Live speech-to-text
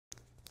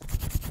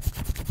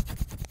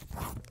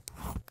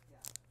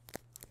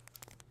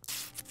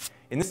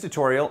In this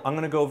tutorial, I'm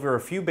going to go over a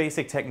few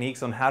basic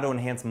techniques on how to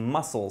enhance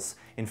muscles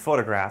in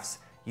photographs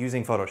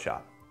using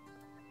Photoshop.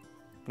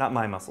 Not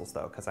my muscles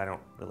though, because I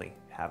don't really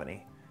have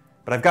any.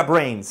 But I've got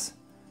brains.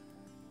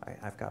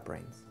 I've got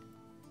brains.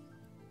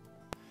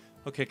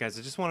 Okay guys,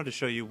 I just wanted to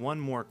show you one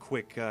more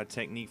quick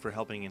technique for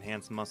helping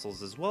enhance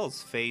muscles as well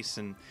as face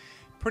and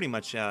pretty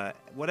much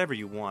whatever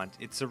you want.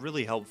 It's a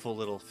really helpful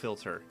little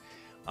filter.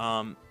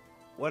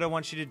 What I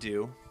want you to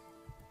do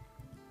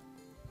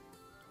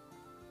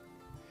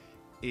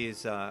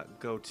is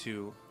go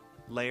to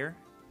Layer,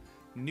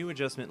 New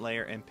Adjustment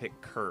Layer, and pick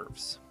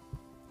Curves.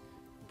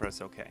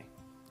 Press OK.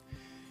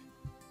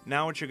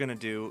 Now what you're going to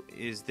do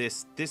is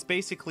this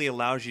basically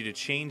allows you to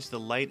change the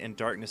light and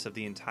darkness of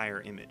the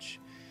entire image.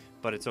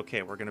 But it's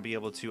okay, we're going to be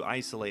able to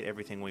isolate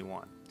everything we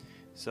want.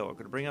 So I'm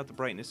going to bring out the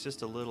brightness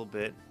just a little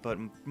bit, but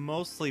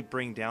mostly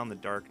bring down the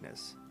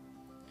darkness.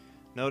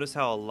 Notice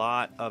how a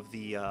lot of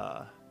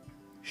the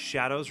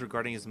shadows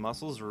regarding his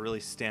muscles are really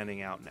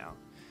standing out now.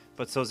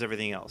 But so is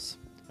everything else,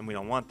 and we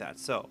don't want that.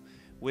 So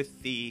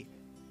with the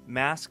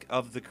mask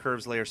of the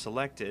curves layer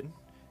selected,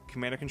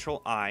 Command or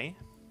Control I,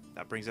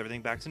 that brings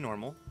everything back to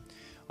normal.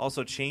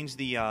 Also change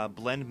the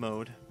blend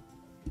mode.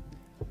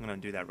 I'm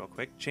going to do that real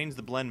quick. Change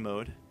the blend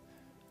mode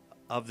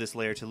of this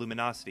layer to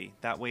luminosity.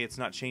 That way it's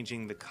not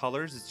changing the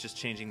colors, it's just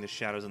changing the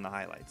shadows and the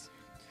highlights.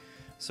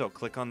 So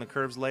click on the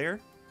curves layer,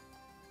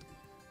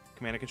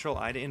 Command and Control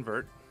I to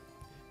invert.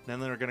 Then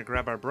we're going to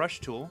grab our brush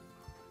tool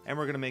and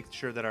we're going to make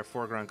sure that our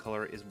foreground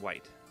color is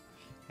white.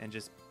 And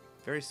just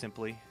very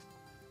simply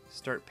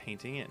start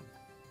painting in.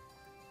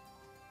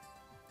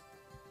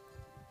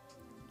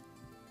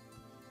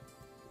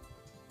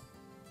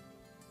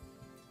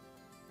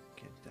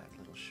 Get that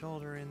little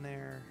shoulder in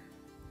there.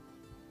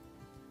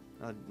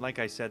 Like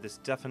I said, this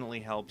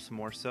definitely helps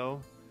more so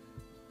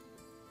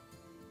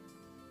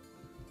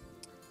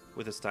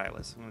with a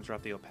stylus. I'm going to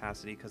drop the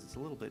opacity because it's a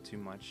little bit too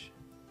much.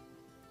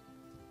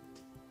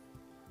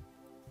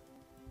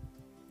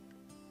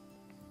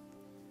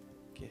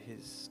 Get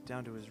his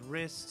down to his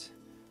wrist,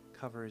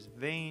 cover his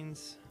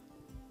veins.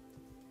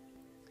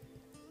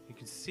 You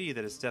can see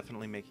that it's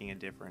definitely making a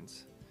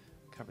difference.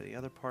 Cover the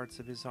other parts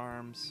of his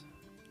arms.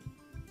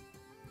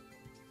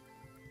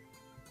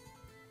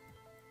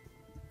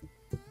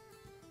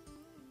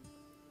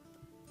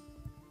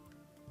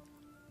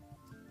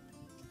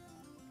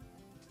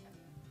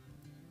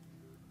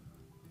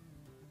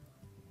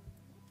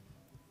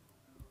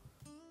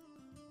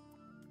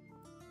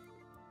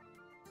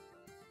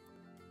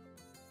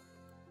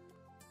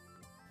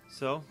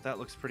 So that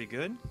looks pretty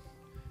good.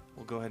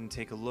 We'll go ahead and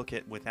take a look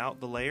at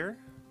without the layer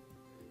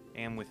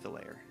and with the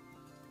layer.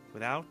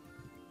 Without,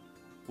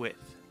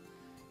 with.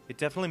 It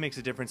definitely makes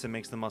a difference and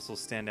makes the muscles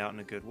stand out in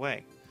a good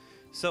way.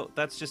 So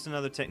that's just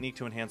another technique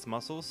to enhance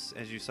muscles.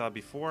 As you saw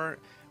before,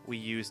 we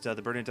used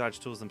the burn and dodge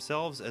tools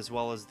themselves as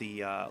well as the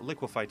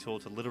liquify tool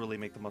to literally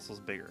make the muscles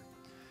bigger.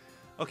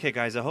 Okay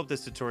guys, I hope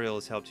this tutorial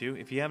has helped you.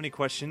 If you have any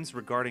questions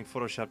regarding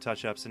Photoshop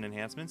touch-ups and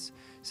enhancements,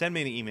 send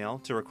me an email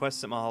to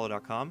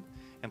requests@mahalo.com.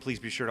 And please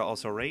be sure to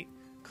also rate,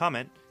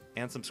 comment,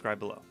 and subscribe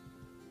below.